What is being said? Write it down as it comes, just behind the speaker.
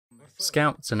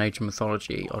Scouts in Age of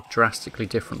Mythology are drastically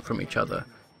different from each other,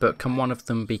 but can one of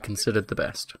them be considered the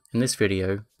best? In this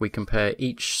video, we compare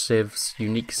each civ's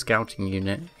unique scouting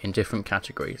unit in different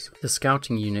categories. The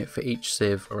scouting unit for each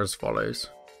civ are as follows: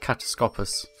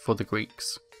 Kataskopos for the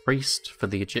Greeks, Priest for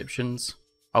the Egyptians,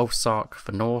 Ulfsark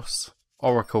for Norse,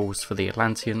 Oracles for the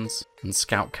Atlanteans, and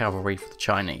Scout Cavalry for the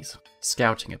Chinese.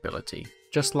 Scouting ability.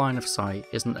 Just line of sight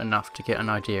isn't enough to get an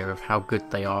idea of how good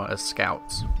they are as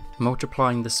scouts.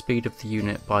 Multiplying the speed of the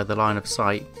unit by the line of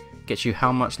sight gets you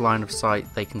how much line of sight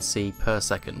they can see per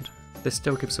second. This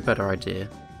still gives a better idea,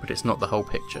 but it's not the whole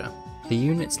picture. The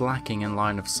units lacking in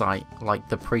line of sight, like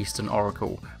the Priest and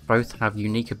Oracle, both have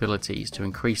unique abilities to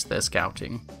increase their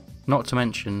scouting. Not to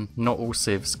mention, not all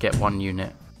civs get one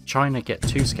unit. China get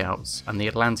 2 scouts, and the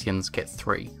Atlanteans get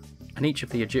 3. And each of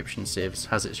the Egyptian civs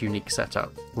has its unique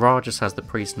setup. Ra just has the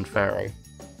Priest and Pharaoh.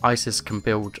 Isis can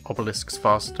build obelisks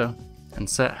faster, and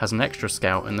Set has an extra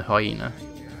scout in the Hyena.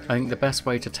 I think the best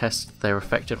way to test their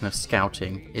effectiveness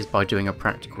scouting is by doing a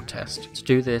practical test. To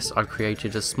do this, I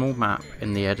created a small map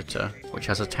in the editor, which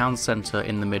has a town centre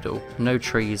in the middle, no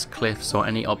trees, cliffs or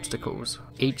any obstacles.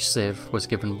 Each civ was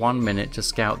given 1 minute to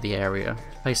scout the area,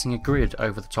 placing a grid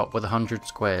over the top with 100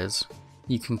 squares.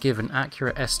 You can give an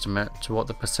accurate estimate to what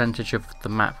the percentage of the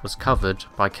map was covered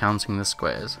by counting the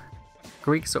squares.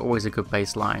 Greeks are always a good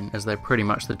baseline, as they're pretty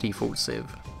much the default civ.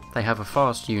 They have a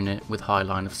fast unit with high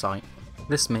line of sight.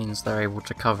 This means they're able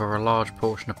to cover a large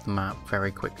portion of the map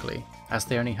very quickly. As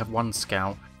they only have 1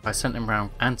 scout, I sent him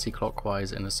round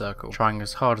anti-clockwise in a circle, trying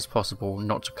as hard as possible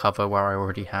not to cover where I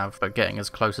already have, but getting as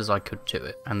close as I could to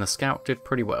it, and the scout did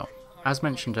pretty well. As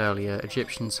mentioned earlier,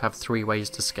 Egyptians have 3 ways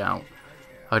to scout.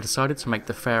 I decided to make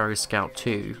the Pharaoh scout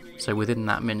 2, so within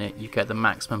that minute you get the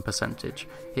maximum percentage.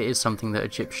 It is something that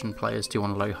Egyptian players do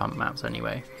on low hunt maps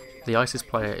anyway. The Isis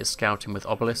player is scouting with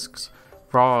obelisks,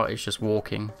 Ra is just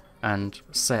walking, and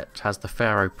Set has the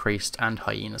Pharaoh, Priest and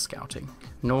Hyena scouting.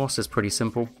 Norse is pretty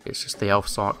simple, it's just the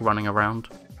Ulfsark running around.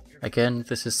 Again,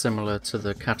 this is similar to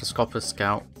the Kataskopos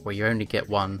scout, where you only get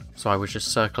 1, so I was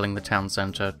just circling the town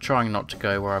centre, trying not to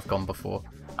go where I've gone before.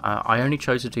 I only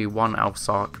chose to do 1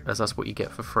 Ulfsark, as that's what you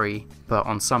get for free, but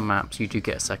on some maps you do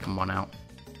get a second one out.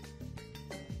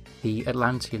 The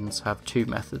Atlanteans have 2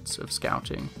 methods of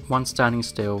scouting, one standing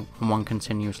still and one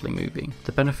continuously moving.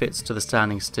 The benefits to the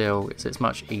standing still is it's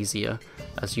much easier,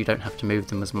 as you don't have to move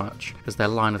them as much, as their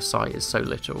line of sight is so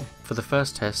little. For the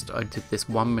first test I did this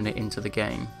 1 minute into the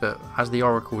game, but as the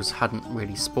oracles hadn't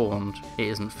really spawned, it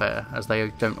isn't fair, as they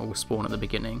don't all spawn at the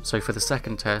beginning. So for the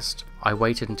second test, I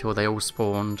waited until they all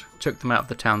spawned, took them out of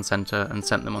the town centre and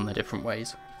sent them on their different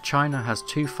ways. China has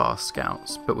 2 fast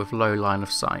scouts, but with low line of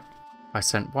sight. I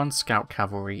sent 1 scout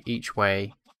cavalry each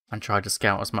way and tried to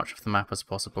scout as much of the map as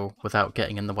possible without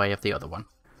getting in the way of the other one.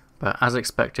 But as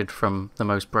expected from the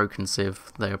most broken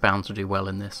civ, they are bound to do well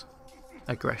in this.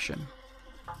 Aggression.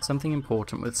 Something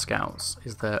important with scouts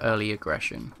is their early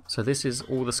aggression. So this is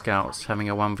all the scouts having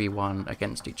a 1v1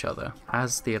 against each other.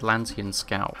 As the Atlantean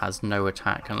scout has no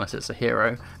attack unless it's a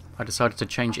hero, I decided to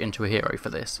change it into a hero for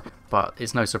this, but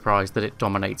it's no surprise that it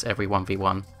dominates every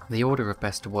 1v1. The order of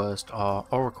best to worst are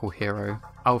Oracle Hero,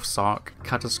 Ulfsark,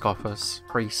 Kataskopos,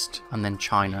 Priest, and then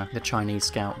China, the Chinese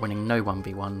scout winning no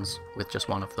 1v1s with just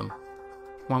 1 of them.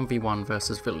 1v1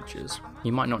 versus villagers.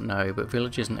 You might not know, but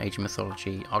villagers in Age of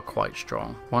Mythology are quite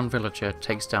strong. 1 villager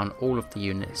takes down all of the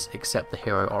units except the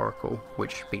hero Oracle,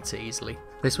 which beats it easily.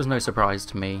 This was no surprise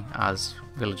to me, as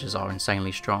villagers are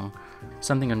insanely strong.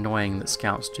 Something annoying that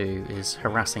scouts do is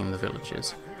harassing the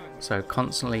villagers, so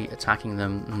constantly attacking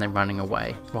them and then running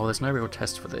away. While there's no real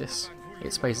test for this,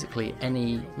 it's basically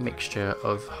any mixture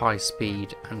of high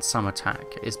speed and some attack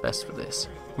is best for this.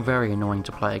 Very annoying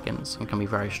to play against and can be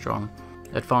very strong.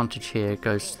 Advantage here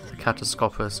goes to the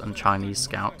Kataskopos and Chinese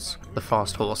scouts, the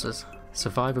fast horses.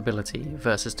 Survivability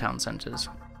versus town centres.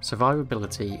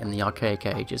 Survivability in the Archaic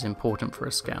Age is important for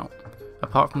a scout.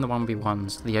 Apart from the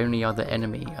 1v1s, the only other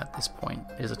enemy at this point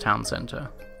is a town centre.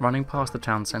 Running past the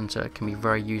town centre can be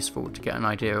very useful to get an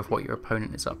idea of what your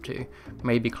opponent is up to,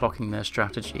 maybe clocking their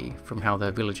strategy from how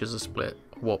their villages are split,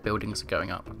 or what buildings are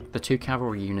going up. The 2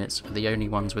 cavalry units are the only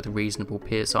ones with reasonable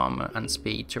pierce armour and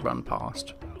speed to run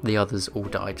past. The others all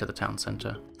died to the town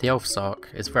centre. The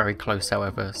Ulfsark is very close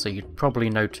however, so you'd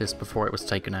probably notice before it was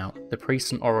taken out. The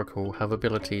Priest and Oracle have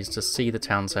abilities to see the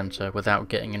town centre without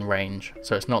getting in range,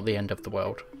 so it's not the end of the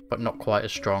world, but not quite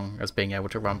as strong as being able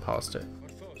to run past it.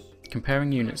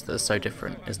 Comparing units that are so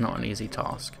different is not an easy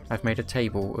task. I've made a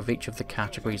table of each of the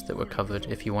categories that were covered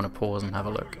if you want to pause and have a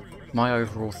look. My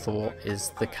overall thought is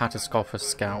the Kataskopos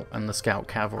scout and the scout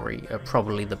cavalry are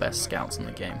probably the best scouts in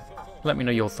the game. Let me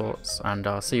know your thoughts, and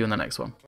I'll see you in the next one.